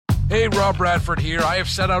Hey, Rob Bradford here. I have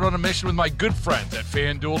set out on a mission with my good friends at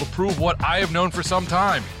FanDuel to prove what I have known for some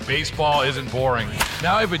time. Baseball isn't boring.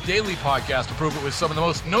 Now I have a daily podcast to prove it with some of the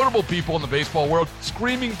most notable people in the baseball world,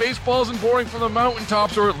 screaming baseball isn't boring from the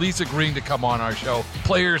mountaintops, or at least agreeing to come on our show.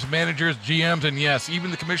 Players, managers, GMs, and yes, even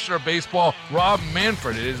the commissioner of baseball, Rob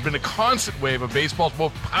Manfred. It has been a constant wave of baseball's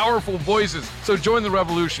most powerful voices. So join the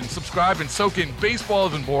revolution. Subscribe and soak in Baseball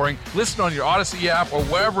Isn't Boring. Listen on your Odyssey app or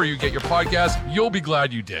wherever you get your podcasts. You'll be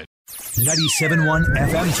glad you did. 97.1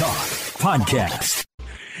 FM Talk Podcast.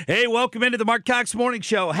 Hey, welcome into the Marc Cox Morning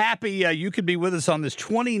Show. Happy you could be with us on this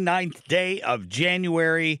 29th day of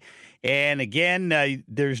January. And again,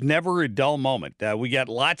 there's never a dull moment. We got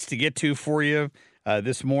lots to get to for you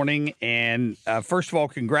this morning. And first of all,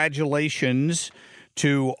 congratulations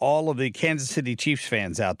to all of the Kansas City Chiefs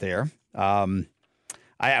fans out there.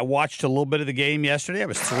 I watched a little bit of the game yesterday. I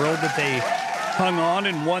was thrilled that they hung on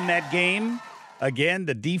and won that game. Again,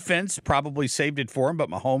 the defense probably saved it for him, but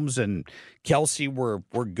Mahomes and Kelsey were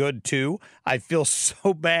good too. I feel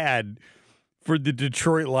so bad for the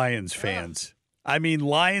Detroit Lions fans. I mean,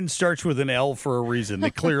 Lions starts with an L for a reason.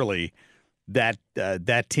 Clearly, that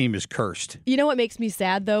team is cursed. You know what makes me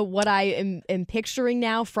sad, though? What I am picturing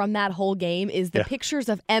now from that whole game is the pictures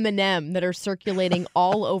of Eminem that are circulating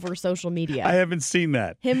all over social media. I haven't seen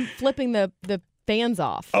that. Him flipping the fans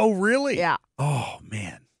off. Oh, really? Yeah. Oh,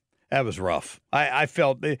 man. That was rough. I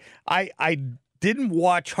felt I didn't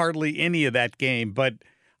watch hardly any of that game, but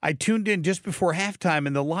I tuned in just before halftime,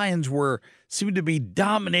 and the Lions seemed to be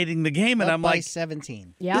dominating the game, and Up I'm by like,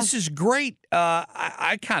 17. Yeah. This is great.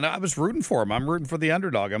 I was rooting for them. I'm rooting for the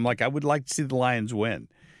underdog. I'm like, I would like to see the Lions win,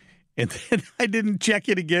 and then I didn't check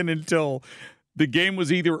it again until the game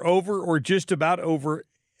was either over or just about over.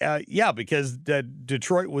 Because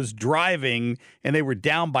Detroit was driving and they were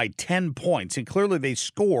down by 10 points. And clearly they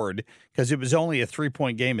scored because it was only a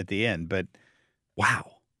 3-point game at the end. But,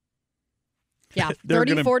 wow. Yeah,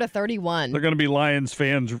 34-31. They're going to be Lions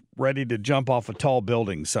fans ready to jump off a tall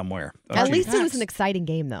building somewhere. At least it was an exciting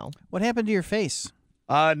game, though. What happened to your face?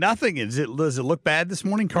 Nothing. Does it look bad this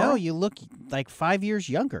morning, Carl? No, you look like 5 years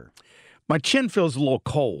younger. My chin feels a little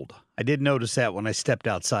cold. I did notice that when I stepped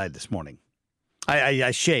outside this morning.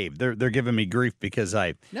 I shaved. They're giving me grief because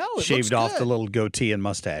I shaved off the little goatee and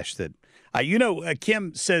mustache. That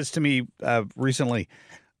Kim says to me recently,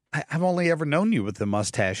 I've only ever known you with a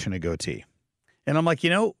mustache and a goatee. And I'm like,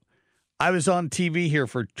 I was on TV here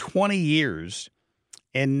for 20 years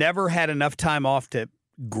and never had enough time off to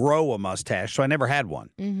grow a mustache. So I never had one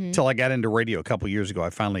until I got into radio a couple years ago.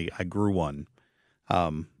 I grew one.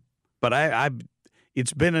 But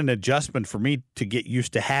it's been an adjustment for me to get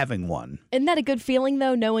used to having one. Isn't that a good feeling,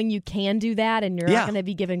 though, knowing you can do that and you're not going to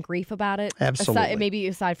be given grief about it? Absolutely. Maybe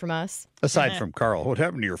aside from us. Aside from Carl, what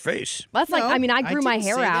happened to your face? Well, that's I grew my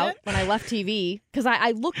hair out when I left TV because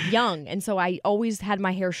I looked young, and so I always had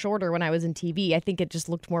my hair shorter when I was in TV. I think it just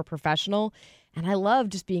looked more professional, and I love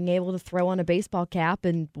just being able to throw on a baseball cap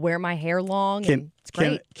and wear my hair long, and it's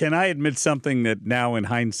great. Can I admit something that now in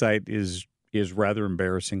hindsight is rather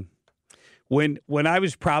embarrassing? When I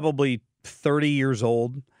was probably 30 years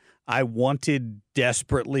old, I wanted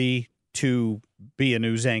desperately to be a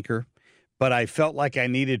news anchor, but I felt like I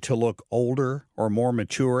needed to look older or more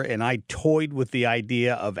mature, and I toyed with the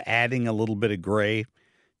idea of adding a little bit of gray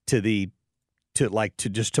to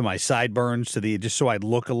my sideburns, just so I'd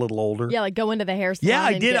look a little older. Yeah, like go into the hair salon. Yeah,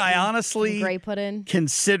 I did. I honestly gray put in.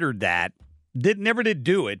 Considered that. Never did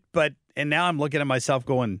do it, and now I'm looking at myself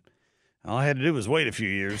going, all I had to do was wait a few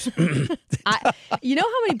years. You know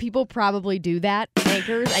how many people probably do that,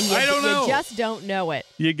 anchors, and you just don't know it.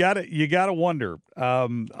 You gotta wonder.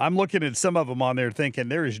 I'm looking at some of them on there thinking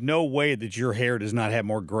there is no way that your hair does not have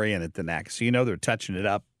more gray in it than that. So they're touching it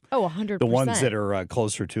up. Oh, 100%. The ones that are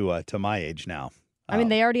closer to my age now. I mean,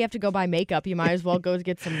 they already have to go buy makeup. You might as well go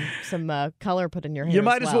get some color put in your hair. You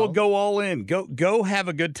might as well go all in. Go have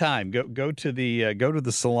a good time. Go to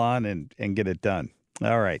the salon and get it done.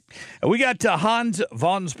 All right. We got Hans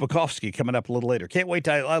von Spakovsky coming up a little later. Can't wait.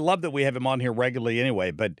 I love that we have him on here regularly anyway,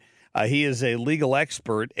 but he is a legal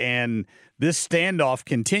expert, and this standoff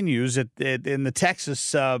continues in the Texas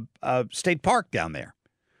State Park down there,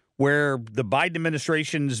 where the Biden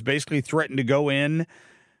administration's basically threatened to go in.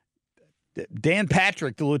 Dan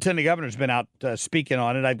Patrick, the lieutenant governor, has been out speaking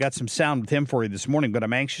on it. I've got some sound with him for you this morning, but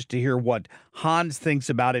I'm anxious to hear what Hans thinks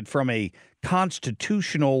about it from a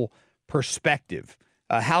constitutional perspective.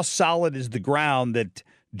 How solid is the ground that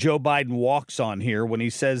Joe Biden walks on here when he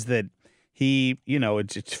says that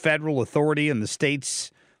it's federal authority and the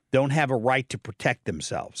states don't have a right to protect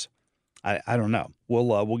themselves? I don't know.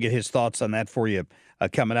 We'll get his thoughts on that for you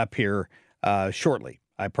coming up here shortly.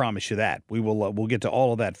 I promise you that. We'll get to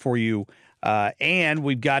all of that for you. And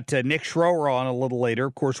we've got Nick Schroer on a little later.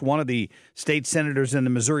 Of course, one of the state senators in the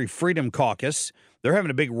Missouri Freedom Caucus. They're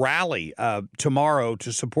having a big rally tomorrow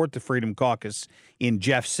to support the Freedom Caucus in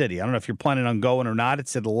Jeff City. I don't know if you're planning on going or not.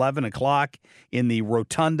 It's at 11 o'clock in the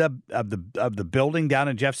rotunda of the building down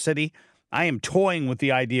in Jeff City. I am toying with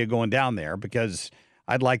the idea of going down there because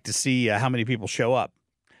I'd like to see how many people show up.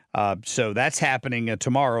 So that's happening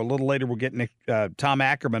tomorrow. A little later, we'll get Tom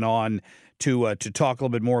Ackerman on to talk a little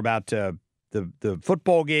bit more about the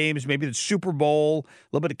football games, maybe the Super Bowl, a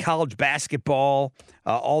little bit of college basketball,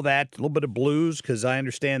 all that, a little bit of Blues, because I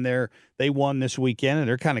understand they won this weekend and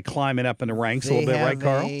they're kind of climbing up in the ranks a little bit, right,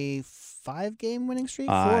 Carl? A 5-game winning streak,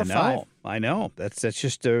 4 or 5. I know. That's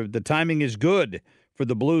just the timing is good for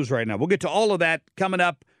the Blues right now. We'll get to all of that coming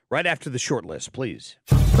up right after the short list, please.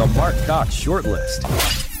 The Marc Cox Short List.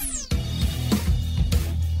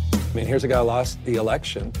 I mean, here's a guy who lost the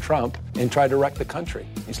election, Trump, and tried to wreck the country.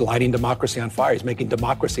 He's lighting democracy on fire. He's making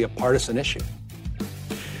democracy a partisan issue.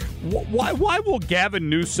 Why will Gavin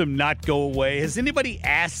Newsom not go away? Has anybody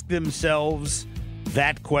asked themselves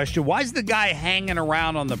that question? Why is the guy hanging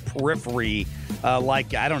around on the periphery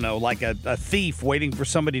like a thief waiting for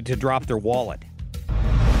somebody to drop their wallet?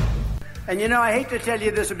 And I hate to tell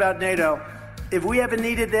you this about NATO. If we ever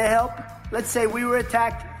needed their help, let's say we were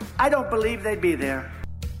attacked, I don't believe they'd be there.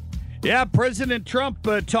 Yeah, President Trump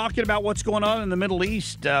talking about what's going on in the Middle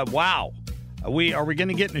East. Wow. Are we going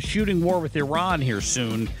to get in a shooting war with Iran here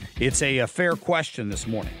soon? It's a fair question this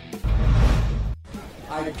morning.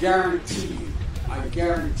 I guarantee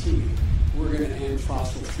you, we're going to end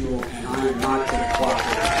fossil fuel, and I am not going to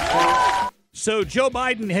cooperate. So Joe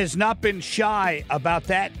Biden has not been shy about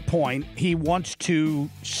that point. He wants to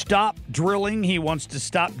stop drilling. He wants to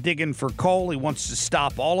stop digging for coal. He wants to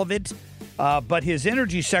stop all of it. But his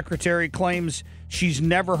energy secretary claims she's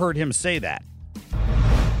never heard him say that.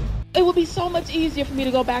 It would be so much easier for me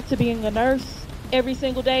to go back to being a nurse every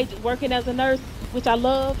single day, working as a nurse, which I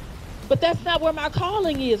love. But that's not where my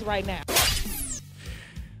calling is right now.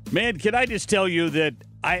 Man, can I just tell you that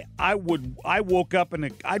I'd wake up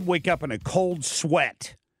in a cold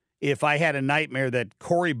sweat if I had a nightmare that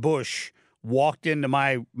Cori Bush walked into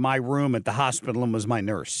my room at the hospital and was my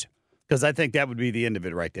nurse. Because I think that would be the end of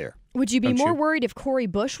it right there. Would you be more worried if Cori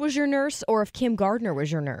Bush was your nurse or if Kim Gardner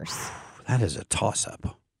was your nurse? That is a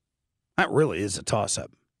toss-up. That really is a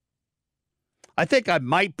toss-up. I think I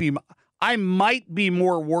might be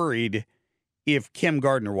more worried if Kim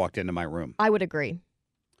Gardner walked into my room. I would agree.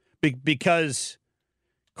 Because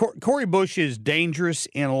Cori Bush is dangerous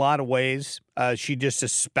in a lot of ways. She just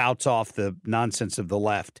spouts off the nonsense of the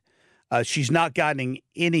left. She's not gotten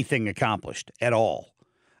anything accomplished at all.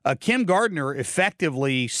 Kim Gardner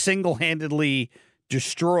effectively single-handedly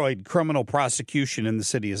destroyed criminal prosecution in the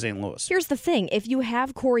city of St. Louis. Here's the thing. If you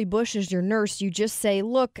have Cori Bush as your nurse, you just say,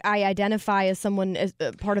 look, I identify as someone as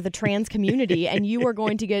part of the trans community, and you are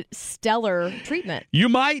going to get stellar treatment. You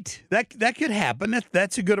might. That could happen.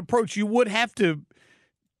 That's a good approach. You would have to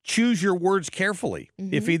choose your words carefully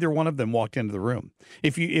if either one of them walked into the room.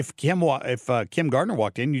 If Kim Gardner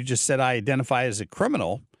walked in, you just said, I identify as a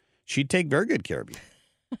criminal, she'd take very good care of you.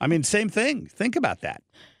 I mean, same thing. Think about that.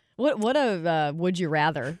 What a would you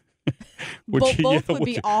rather? Both would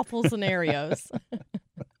be awful scenarios.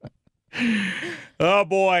 Oh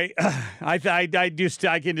boy, I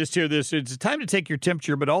can just hear this. It's time to take your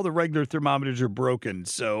temperature, but all the regular thermometers are broken.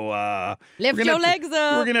 So lift your legs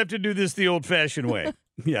up. We're gonna have to do this the old-fashioned way.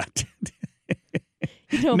 Yeah.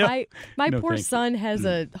 My poor son has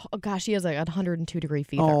he has like 102-degree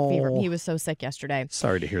fever. He was so sick yesterday.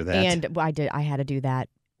 Sorry to hear that. And I had to do that.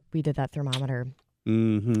 We did that thermometer.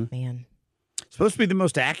 Mm-hmm. Man. It's supposed to be the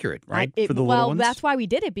most accurate, right? For the little ones? Well, that's why we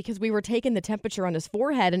did it, because we were taking the temperature on his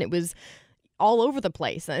forehead, and it was all over the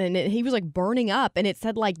place. And he was like burning up, and it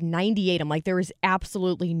said like 98. I'm like, there is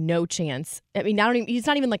absolutely no chance. I mean, he's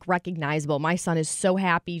not even like recognizable. My son is so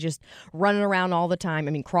happy, just running around all the time.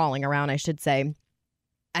 I mean, crawling around, I should say.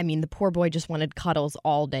 I mean, the poor boy just wanted cuddles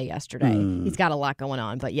all day yesterday. He's got a lot going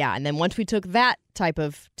on. But yeah, and then once we took that type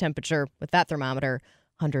of temperature with that thermometer,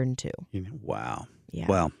 102. Wow. Yeah.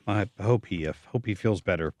 Well, I hope he feels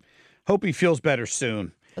better. Hope he feels better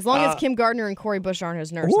soon. As long as Kim Gardner and Cori Bush aren't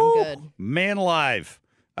his nurse, I'm good. Man alive.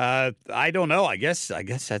 I don't know. I guess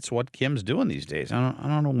that's what Kim's doing these days. I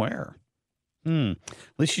don't know where. At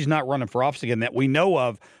least she's not running for office again that we know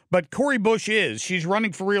of. But Cori Bush is. She's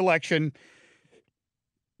running for re-election.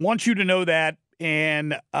 Want you to know that.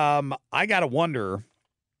 And I got to wonder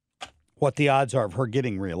what the odds are of her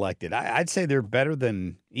getting reelected. I'd say they're better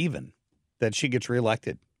than even that she gets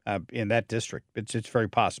reelected. in that district. It's very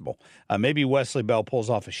possible. Maybe Wesley Bell pulls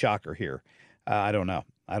off a shocker here. I don't know.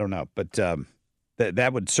 But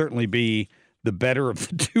that would certainly be the better of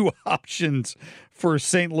the two options for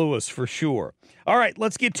St. Louis for sure. All right,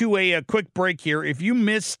 let's get to a quick break here. If you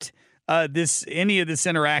missed any of this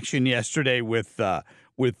interaction yesterday with the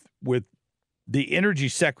Energy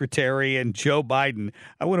Secretary and Joe Biden,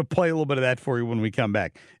 I want to play a little bit of that for you when we come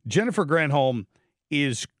back. Jennifer Granholm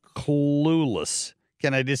is clueless.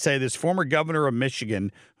 Can I just say this? Former governor of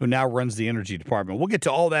Michigan who now runs the Energy Department. We'll get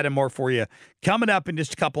to all that and more for you coming up in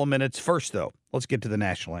just a couple of minutes. First, though, let's get to the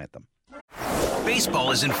national anthem.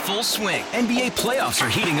 Baseball is in full swing. NBA playoffs are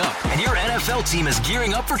heating up, and your NFL team is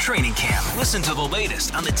gearing up for training camp. Listen to the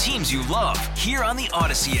latest on the teams you love here on the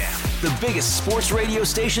Odyssey app. The biggest sports radio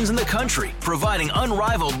stations in the country, providing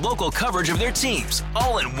unrivaled local coverage of their teams,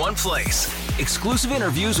 all in one place. Exclusive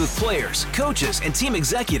interviews with players, coaches, and team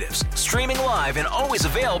executives, streaming live and always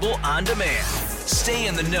available on demand. Stay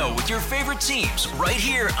in the know with your favorite teams right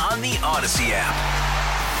here on the Odyssey app.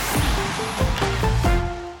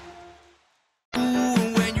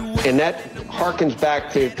 And that harkens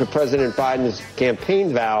back to President Biden's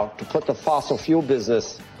campaign vow to put the fossil fuel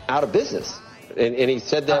business out of business. And he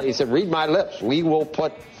said that, he said, read my lips, we will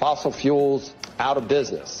put fossil fuels out of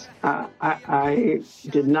business. I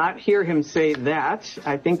did not hear him say that.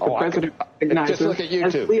 I think the president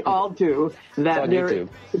recognizes, as we all do, that there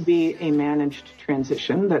could be a managed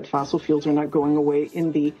transition, that fossil fuels are not going away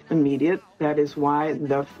in the immediate. That is why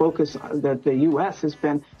the focus that the U.S. has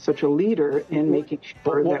been such a leader in making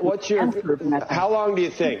sure that how long do you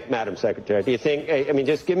think, Madam Secretary? Do you think, I mean,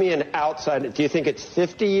 just give me an outside, do you think it's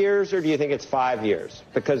 50 years or do you think it's 5 years?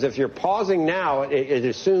 Because if you're pausing now, it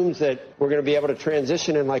assumes that we're going to be able to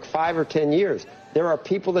transition in like 5 or 10 years. There are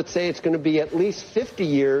people that say it's going to be at least 50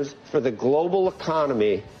 years for the global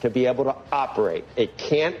economy to be able to operate. It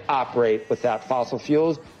can't operate without fossil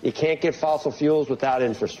fuels. You can't get fossil fuels without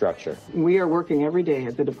infrastructure. We are working every day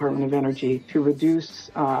at the Department of Energy to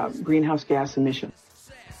reduce greenhouse gas emissions.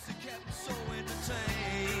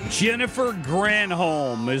 Jennifer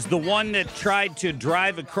Granholm is the one that tried to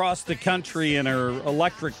drive across the country in her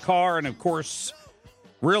electric car and, of course,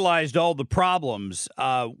 realized all the problems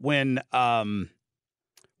when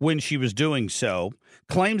she was doing so.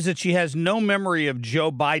 Claims that she has no memory of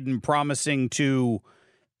Joe Biden promising to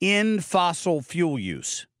end fossil fuel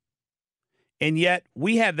use. And yet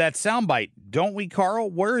we have that soundbite, don't we,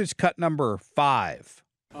 Carl? Where is cut number 5?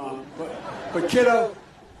 But kiddo,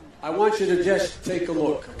 I want you to just take a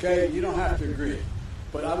look, okay? You don't have to agree,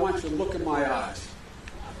 but I want you to look in my eyes.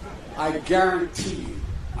 I guarantee you,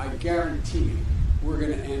 we're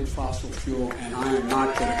going to end fossil fuel, and I am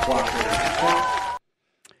not going to cooperate.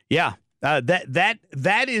 Yeah,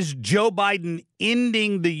 that is Joe Biden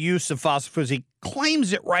ending the use of fossil fuels. He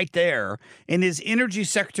claims it right there, and his energy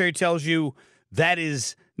secretary tells you that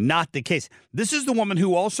is not the case. This is the woman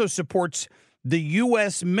who also supports the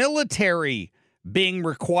U.S. military being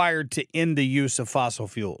required to end the use of fossil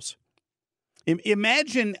fuels.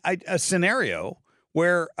 Imagine a scenario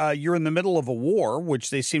where you're in the middle of a war, which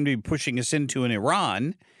they seem to be pushing us into in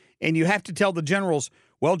Iran, and you have to tell the generals,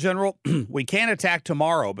 well, General, we can't attack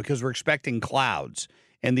tomorrow because we're expecting clouds,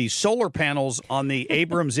 and the solar panels on the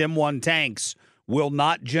Abrams M1 tanks will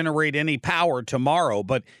not generate any power tomorrow,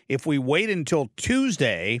 but if we wait until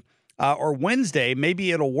Tuesday or Wednesday,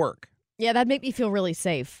 maybe it'll work. Yeah, that'd make me feel really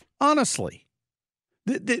safe. Honestly.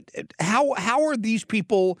 How are these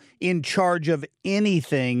people in charge of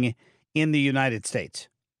anything in the United States?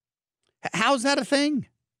 How's that a thing?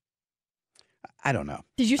 I don't know.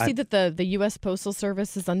 Did you see that the U.S. Postal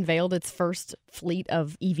Service has unveiled its first fleet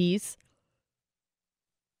of EVs?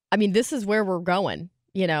 I mean, this is where we're going,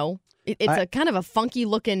 you know? It's a kind of a funky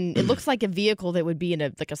looking, it looks like a vehicle that would be in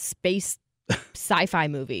a space sci-fi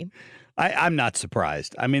movie. I'm not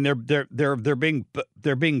surprised. I mean, they're being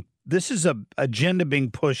this is a agenda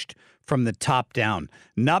being pushed from the top down,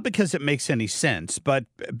 not because it makes any sense, but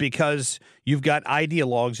because you've got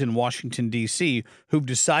ideologues in Washington, D.C. who've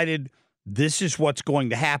decided this is what's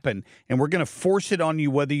going to happen, and we're going to force it on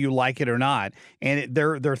you whether you like it or not. And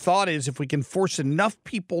their thought is if we can force enough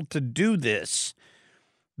people to do this,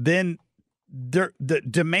 then the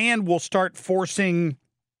demand will start forcing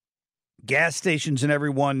gas stations and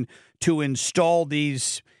everyone to install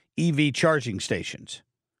these EV charging stations.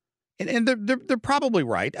 And they're probably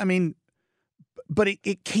right. I mean, but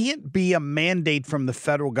it can't be a mandate from the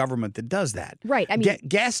federal government that does that. Right. I mean,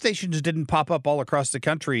 gas stations didn't pop up all across the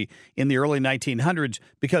country in the early 1900s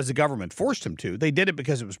because the government forced them to. They did it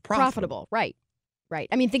because it was profitable. Right. Right.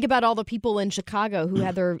 I mean, think about all the people in Chicago who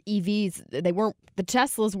had their EVs. The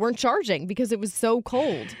Teslas weren't charging because it was so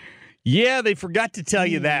cold. Yeah, they forgot to tell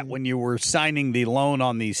you that when you were signing the loan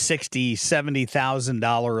on the $60,000,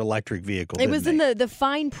 $70,000 electric vehicle. It was in the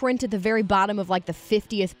fine print at the very bottom of like the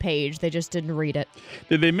 50th page. They just didn't read it.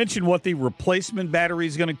 Did they mention what the replacement battery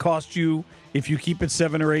is going to cost you if you keep it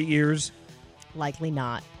 7 or 8 years? Likely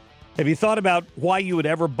not. Have you thought about why you would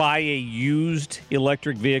ever buy a used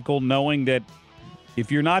electric vehicle, knowing that if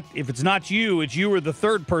it's not you, it's you or the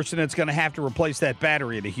third person that's going to have to replace that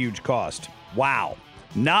battery at a huge cost? Wow.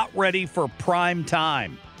 Not ready for prime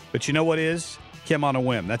time. But you know what is? Kim on a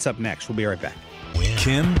Whim. That's up next. We'll be right back.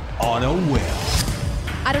 Kim on a Whim.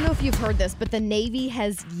 I don't know if you've heard this, but the Navy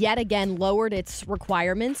has yet again lowered its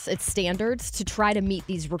requirements, its standards, to try to meet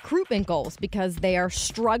these recruitment goals because they are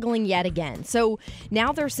struggling yet again. So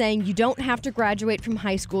now they're saying you don't have to graduate from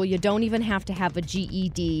high school. You don't even have to have a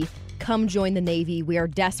GED. Come join the Navy. We are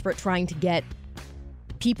desperate trying to get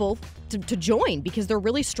people to join because they're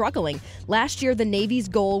really struggling. Last year, the Navy's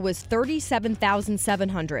goal was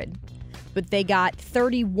 37,700, but they got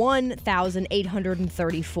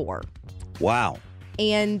 31,834. Wow.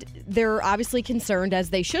 And they're obviously concerned, as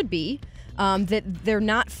they should be, that they're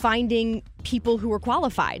not finding people who are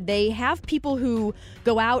qualified. They have people who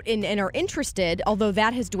go out and are interested, although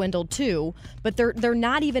that has dwindled too, but they're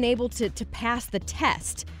not even able to pass the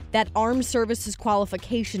test, that armed services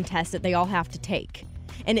qualification test that they all have to take.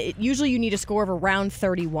 And usually you need a score of around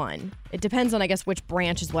 31. It depends on, I guess, which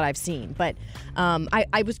branch is what I've seen. But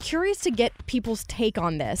I was curious to get people's take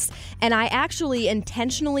on this. And I actually I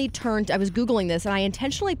was Googling this, and I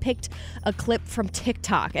intentionally picked a clip from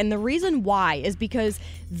TikTok. And the reason why is because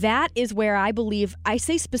that is where I believe, I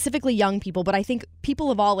say specifically young people, but I think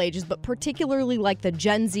people of all ages, but particularly like the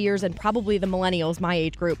Gen Zers and probably the millennials, my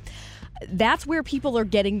age group, that's where people are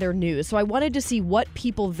getting their news. So I wanted to see what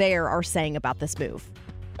people there are saying about this move.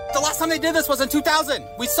 The last time they did this was in 2000.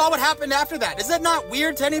 We saw what happened after that. Is that not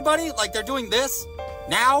weird to anybody? Like they're doing this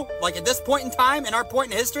now, like at this point in time, in our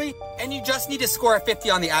point in history, and you just need to score a 50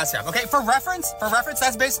 on the ASVAB. Okay, for reference,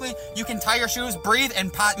 that's basically you can tie your shoes, breathe,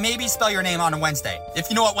 and maybe spell your name on a Wednesday. If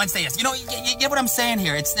you know what Wednesday is. You get what I'm saying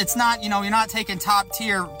here. It's not, you're not taking top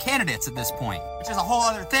tier candidates at this point, which is a whole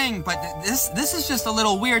other thing, but this is just a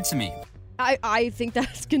little weird to me. I think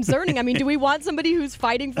that's concerning. I mean, do we want somebody who's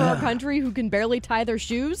fighting for our country who can barely tie their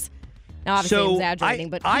shoes? Now, obviously, I'm exaggerating,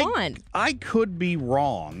 but come on. I could be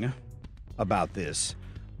wrong about this,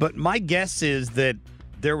 but my guess is that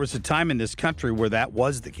there was a time in this country where that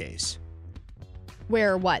was the case.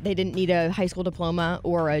 Where what? They didn't need a high school diploma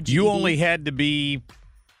or a GED? You only had to be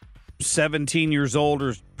 17 years old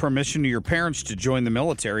or permission to your parents to join the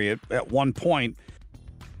military at one point.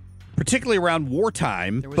 Particularly around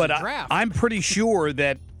wartime, but I'm pretty sure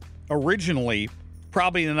that originally,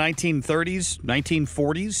 probably in the 1930s,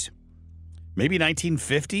 1940s, maybe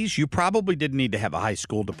 1950s, you probably didn't need to have a high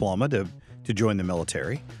school diploma to join the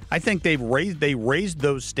military. I think they raised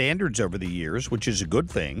those standards over the years, which is a good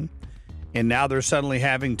thing, and now they're suddenly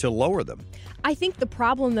having to lower them. I think the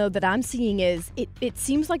problem, though, that I'm seeing is it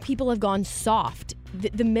seems like people have gone soft.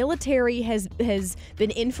 The military has been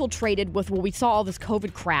infiltrated with, well, we saw all this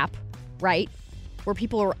COVID crap, right? Where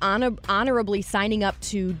people are honorably signing up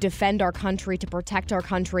to defend our country, to protect our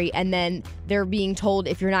country, and then they're being told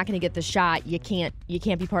if you're not going to get the shot, you can't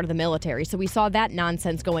be part of the military. So we saw that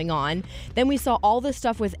nonsense going on. Then we saw all this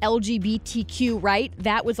stuff with LGBTQ, right?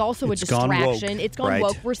 That was also a distraction. It's gone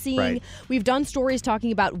woke. We're seeing, we've done stories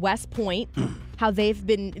talking about West Point, how they've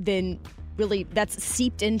been really, that's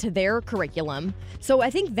seeped into their curriculum. So I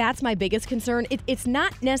think that's my biggest concern. It's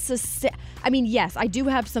not necessary. I mean, yes, I do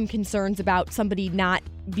have some concerns about somebody not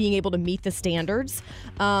being able to meet the standards.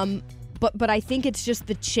 But I think it's just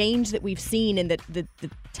the change that we've seen in the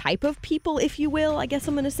type of people, if you will. I guess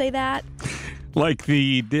I'm going to say that. Like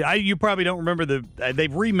you probably don't remember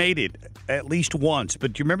they've remade it at least once,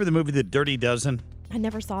 but do you remember the movie The Dirty Dozen? I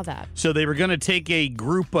never saw that. So they were going to take a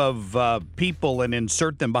group of people and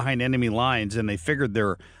insert them behind enemy lines, and they figured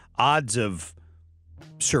their odds of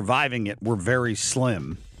surviving it were very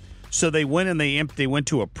slim. So they went and they went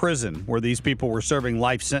to a prison where these people were serving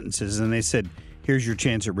life sentences, and they said, here's your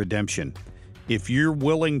chance at redemption. If you're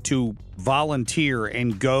willing to volunteer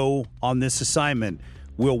and go on this assignment,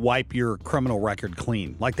 we'll wipe your criminal record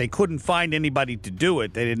clean. Like they couldn't find anybody to do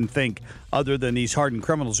it. They didn't think other than these hardened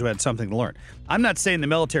criminals who had something to learn. I'm not saying the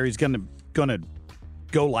military is going to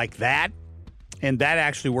go like that, and that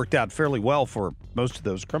actually worked out fairly well for most of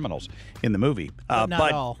those criminals in the movie.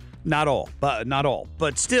 Not all. Not all.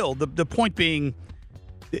 But still, the point being,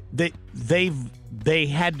 they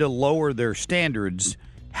had to lower their standards.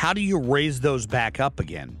 how do you raise those back up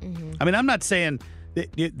again? Mm-hmm. I mean, I'm not saying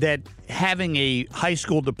that having a high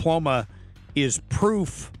school diploma is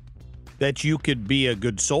proof that you could be a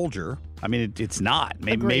good soldier. I mean, it's not.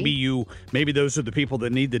 Maybe those are the people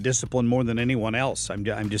that need the discipline more than anyone else. I'm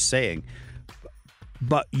just saying.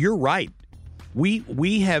 But you're right.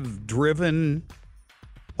 We have driven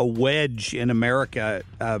a wedge in America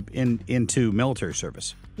into military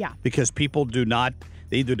service. Yeah. Because people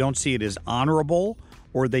they either don't see it as honorable,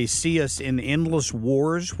 or they see us in endless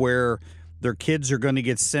wars where their kids are going to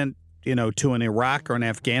get sent, to an Iraq or an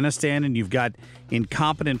Afghanistan, and you've got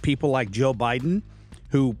incompetent people like Joe Biden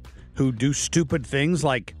who do stupid things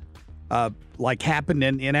like happened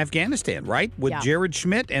in Afghanistan, right? With Jared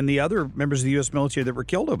Schmidt and the other members of the U.S. military that were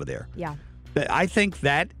killed over there. Yeah. I think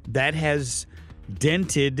that has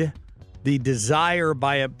dented the desire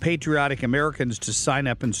by patriotic Americans to sign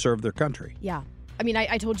up and serve their country. Yeah. I mean,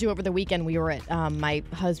 I told you over the weekend we were at my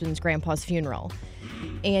husband's grandpa's funeral,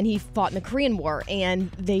 and he fought in the Korean War,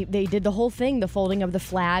 and they did the whole thing, the folding of the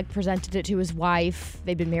flag, presented it to his wife.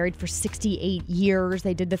 They've been married for 68 years.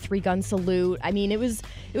 They did the 3-gun salute. I mean, it was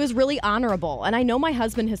really honorable. And I know my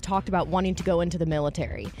husband has talked about wanting to go into the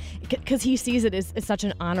military because he sees it as such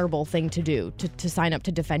an honorable thing to do, to sign up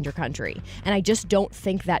to defend your country. And I just don't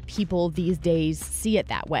think that people these days see it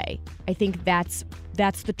that way. I think that's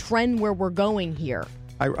the trend where we're going here.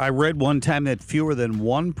 I read one time that fewer than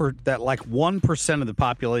 1% of the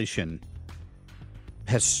population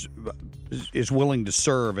is willing to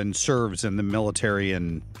serve and serves in the military,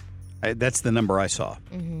 and that's the number I saw.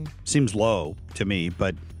 Mm-hmm. Seems low to me,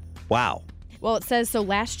 but wow. Well, it says so.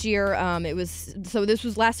 Last year, this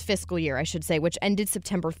was last fiscal year, I should say, which ended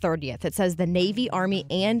September 30th. It says the Navy, Army,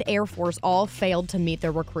 and Air Force all failed to meet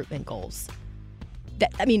their recruitment goals.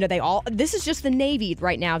 Are they all? This is just the Navy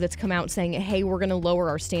right now that's come out saying, hey, we're going to lower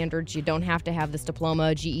our standards. You don't have to have this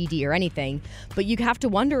diploma, GED, or anything. But you have to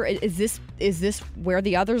wonder, is this where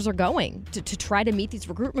the others are going to try to meet these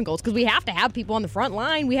recruitment goals? Because we have to have people on the front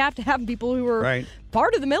line. We have to have people who are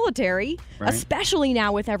part of the military, especially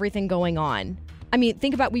now with everything going on. I mean,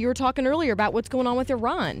 think about what you were talking earlier about what's going on with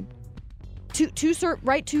Iran. Two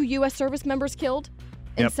U.S. service members killed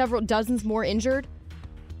and several dozens more injured.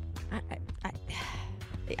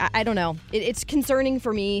 I don't know. It's concerning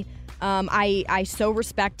for me. I so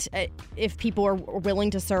respect if people are willing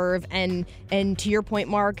to serve. And to your point,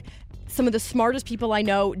 Mark, some of the smartest people I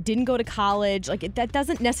know didn't go to college. That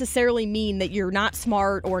doesn't necessarily mean that you're not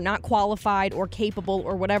smart or not qualified or capable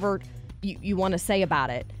or whatever you want to say about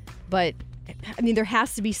it. But, I mean, there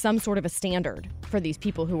has to be some sort of a standard for these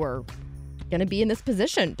people who are going to be in this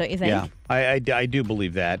position, don't you think? Yeah, I do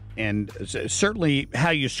believe that. And certainly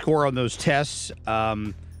how you score on those tests,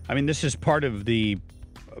 I mean, this is part of the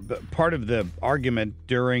argument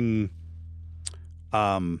during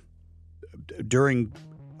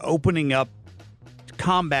opening up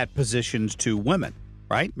combat positions to women,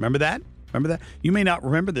 right? Remember that? You may not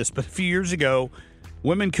remember this, but a few years ago,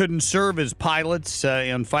 women couldn't serve as pilots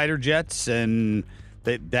on fighter jets, and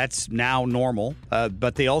that's now normal.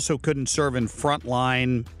 But they also couldn't serve in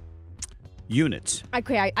frontline units.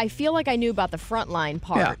 Okay, I feel like I knew about the frontline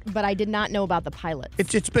part, but I did not know about the pilots.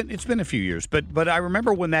 It's been a few years, but I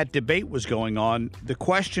remember when that debate was going on, the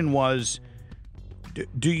question was,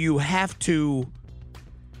 do you have to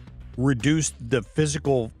reduce the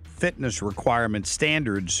physical fitness requirement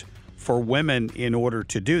standards for women in order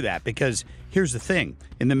to do that? Because here's the thing.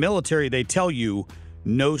 In the military, they tell you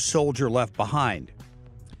no soldier left behind.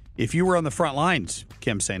 If you were on the front lines,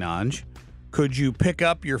 Kim St. Ange, could you pick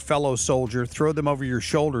up your fellow soldier, throw them over your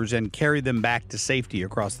shoulders, and carry them back to safety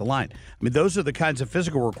across the line? I mean, those are the kinds of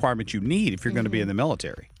physical requirements you need if you're going to be in the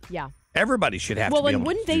military. Yeah. Everybody should have to be able to do that. Well, and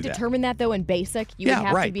wouldn't they determine that, though, in basic? You would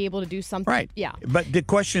have to be able to do something. Right. Yeah. But the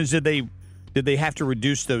question is, did they have to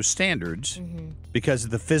reduce those standards because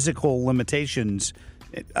of the physical limitations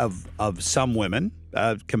of some women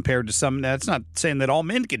compared to some? That's not saying that all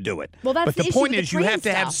men can do it. Well, that's but the issue point with is, the you have to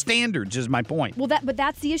stuff. have standards. Is my point. Well, but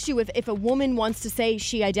that's the issue. If a woman wants to say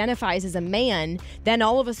she identifies as a man, then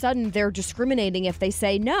all of a sudden they're discriminating if they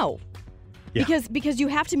say no. Yeah. Because you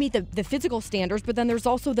have to meet the physical standards, but then there's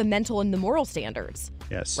also the mental and the moral standards.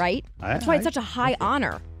 Yes. Right? That's why it's such a high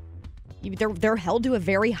honor. They're held to a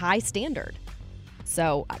very high standard.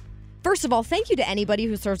 So, first of all, thank you to anybody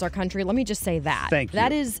who serves our country. Let me just say that. Thank you.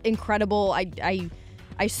 That is incredible. I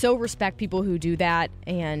so respect people who do that,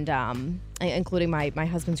 and including my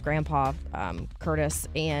husband's grandpa, Curtis,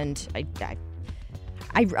 and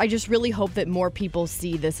I just really hope that more people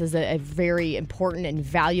see this as a very important and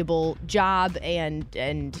valuable job, and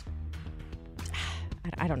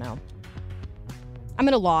I don't know. I'm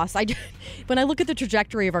at a loss. When I look at the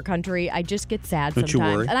trajectory of our country, I just get sad Don't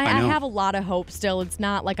sometimes. you worry? And I know. have a lot of hope still. It's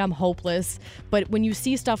not like I'm hopeless. But when you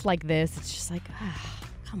see stuff like this, it's just like,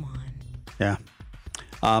 come on. Yeah.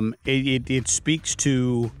 It speaks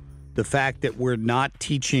to the fact that we're not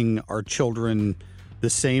teaching our children the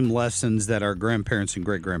same lessons that our grandparents and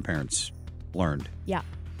great-grandparents learned. Yeah.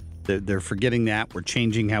 They're forgetting that. We're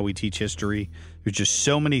changing how we teach history. There's just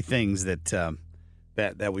so many things that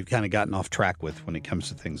we've kind of gotten off track with when it comes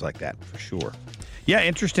to things like that, for sure. Yeah,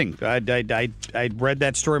 interesting. I read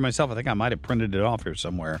that story myself. I think I might have printed it off here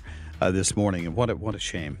somewhere this morning. And what a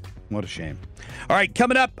shame. What a shame. All right,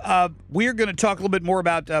 coming up, we're going to talk a little bit more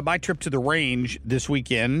about my trip to the range this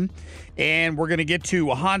weekend. And we're going to get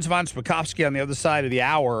to Hans von Spakovsky on the other side of the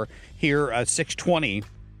hour here at 6:20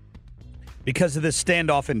 because of this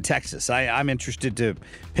standoff in Texas. I'm interested to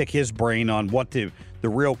pick his brain on what the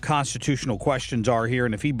real constitutional questions are here.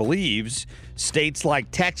 And if he believes states like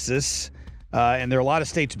Texas, and there are a lot of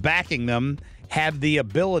states backing them, have the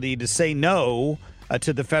ability to say no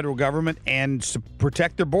to the federal government and to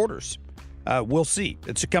protect their borders. We'll see.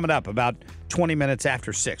 It's coming up about 20 minutes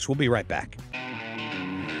after 6. We'll be right back.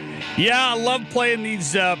 Yeah, I love playing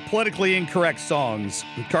these politically incorrect songs.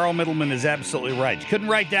 Carl Middleman is absolutely right. You couldn't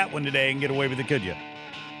write that one today and get away with it, could you?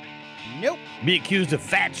 Nope. Be accused of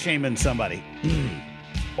fat shaming somebody.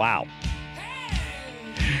 Wow.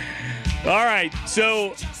 All right,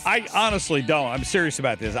 so I honestly don't. I'm serious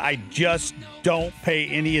about this. I just don't pay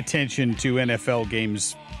any attention to NFL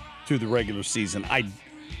games through the regular season. I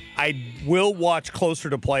will watch closer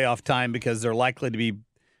to playoff time because they're likely to be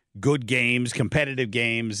good games, competitive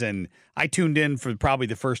games, and I tuned in for probably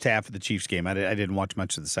the first half of the Chiefs game. I didn't watch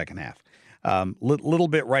much of the second half. Little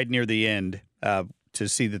bit right near the end to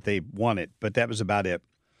see that they won it, but that was about it.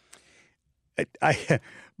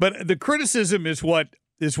 But the criticism is what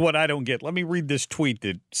I don't get. Let me read this tweet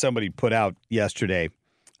that somebody put out yesterday.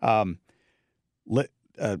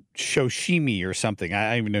 Shoshimi or something. I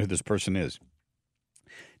don't even know who this person is.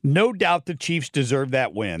 No doubt the Chiefs deserve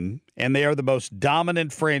that win, and they are the most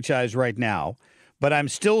dominant franchise right now. But I'm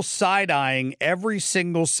still side-eyeing every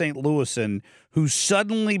single St. Louisan who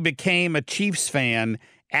suddenly became a Chiefs fan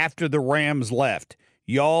after the Rams left.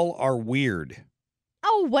 Y'all are weird.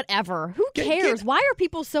 Oh, whatever. Who cares? Why are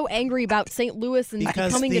people so angry about St. Louis and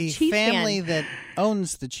becoming a Chiefs fan? Because the family that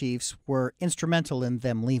owns the Chiefs were instrumental in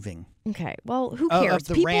them leaving. Okay, well, who cares?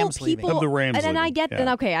 Of the Rams leaving. Of the Rams and I leaving, get that.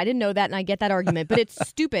 Okay, I didn't know that, and I get that argument, but it's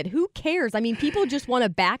stupid. Who cares? I mean, people just want to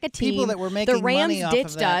back a team. People that were making the Rams money off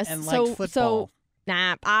ditched of that us, and so liked football.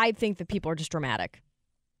 Nah, I think that people are just dramatic.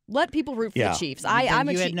 Let people root for the Chiefs. You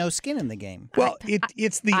had no skin in the game. Well,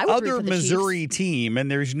 it's the other Missouri team, and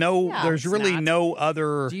there's really no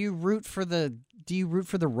other. Do you root for the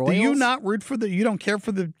Royals? Do you not root for you don't care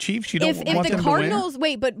for the Chiefs? You don't want if the them Cardinals to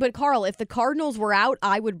win? wait, but Carl, if the Cardinals were out,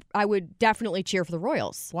 I would definitely cheer for the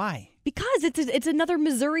Royals. Why? Because it's another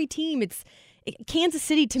Missouri team. Kansas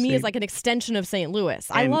City to me is like an extension of St. Louis.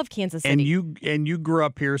 I love Kansas City. And you grew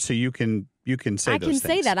up here, so you can say those things. I can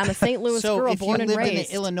say that. I'm a St. Louis girl, born and raised. So if you lived in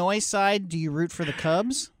the Illinois side, do you root for the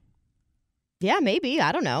Cubs? Yeah, maybe.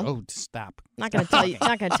 I don't know. Oh, stop. Not going to tell you.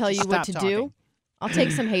 Not going to tell you what to do. I'll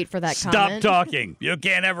take some hate for that comment. Stop talking. You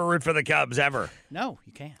can't ever root for the Cubs ever. No,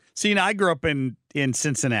 you can't. See, I grew up in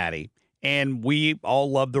Cincinnati, and we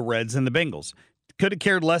all loved the Reds and the Bengals. Could have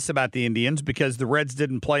cared less about the Indians because the Reds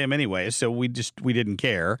didn't play them anyway, so we didn't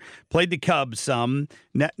care. Played the Cubs some.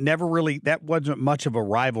 Never really, that wasn't much of a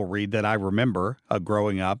rivalry that I remember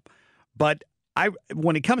growing up. But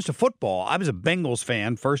when it comes to football, I was a Bengals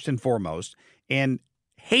fan first and foremost, and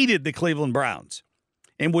hated the Cleveland Browns,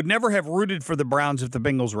 and would never have rooted for the Browns if the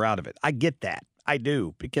Bengals were out of it. I get that, I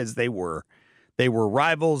do, because they were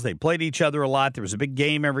rivals. They played each other a lot. There was a big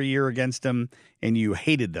game every year against them, and you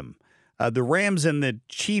hated them. The Rams and the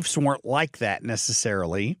Chiefs weren't like that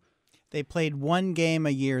necessarily. They played one game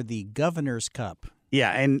a year, the Governor's Cup.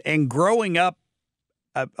 Yeah, and growing up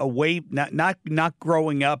away, not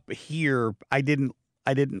growing up here, I didn't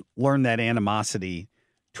learn that animosity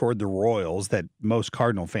toward the Royals that most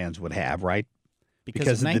Cardinal fans would have, right?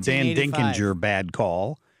 Because of the Dan Dinkinger bad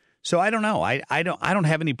call. So I don't know. I don't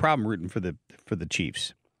have any problem rooting for the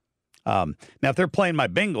Chiefs. Now, if they're playing my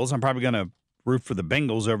Bengals, I'm probably going to root for the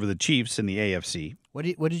Bengals over the Chiefs in the AFC. What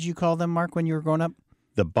did you call them, Mark, when you were growing up?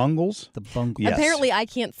 The Bungles? The Bungles. Yes. Apparently, I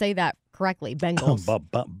can't say that correctly. Bengals.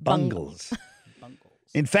 Bungles.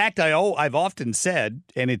 In fact, I've often said,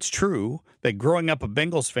 and it's true, that growing up a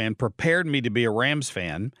Bengals fan prepared me to be a Rams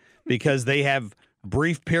fan because they have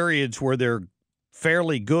brief periods where they're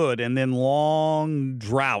fairly good and then long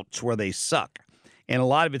droughts where they suck. And a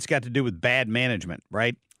lot of it's got to do with bad management,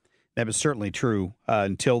 right? That was certainly true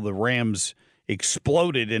until the Rams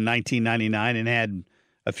exploded in 1999 and had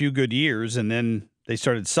a few good years, and then they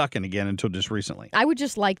started sucking again until just recently. I would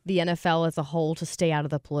just like the NFL as a whole to stay out of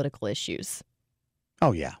the political issues.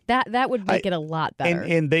 Oh, yeah. That would make it a lot better.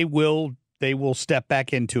 And they will step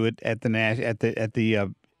back into it at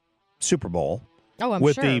the Super Bowl. Oh, I'm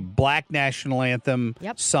with sure. the black national anthem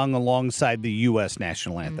sung alongside the U.S.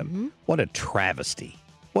 national anthem. Mm-hmm. What a travesty.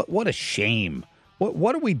 What a shame.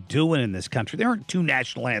 What are we doing in this country? There aren't two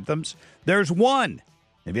national anthems. There's one.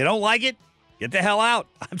 If you don't like it, get the hell out.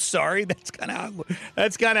 I'm sorry. That's kind of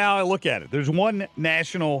how I look at it. There's one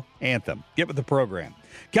national anthem. Get with the program.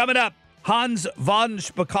 Coming up, Hans von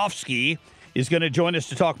Spakovsky is going to join us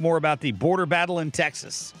to talk more about the border battle in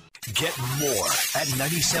Texas. Get more at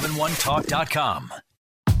 971talk.com.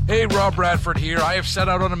 Hey, Rob Bradford here. I have set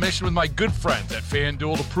out on a mission with my good friends at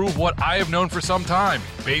FanDuel to prove what I have known for some time.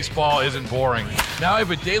 Baseball isn't boring. Now I have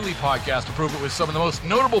a daily podcast to prove it with some of the most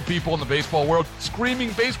notable people in the baseball world,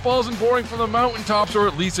 screaming baseball isn't boring from the mountaintops, or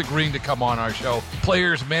at least agreeing to come on our show.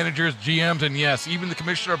 Players, managers, GMs, and yes, even the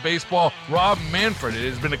commissioner of baseball, Rob Manfred. It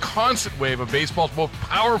has been a constant wave of baseball's most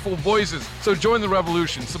powerful voices. So join the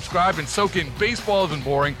revolution. Subscribe and soak in Baseball Isn't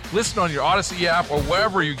Boring. Listen on your Odyssey app or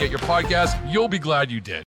wherever you get your podcasts. You'll be glad you did.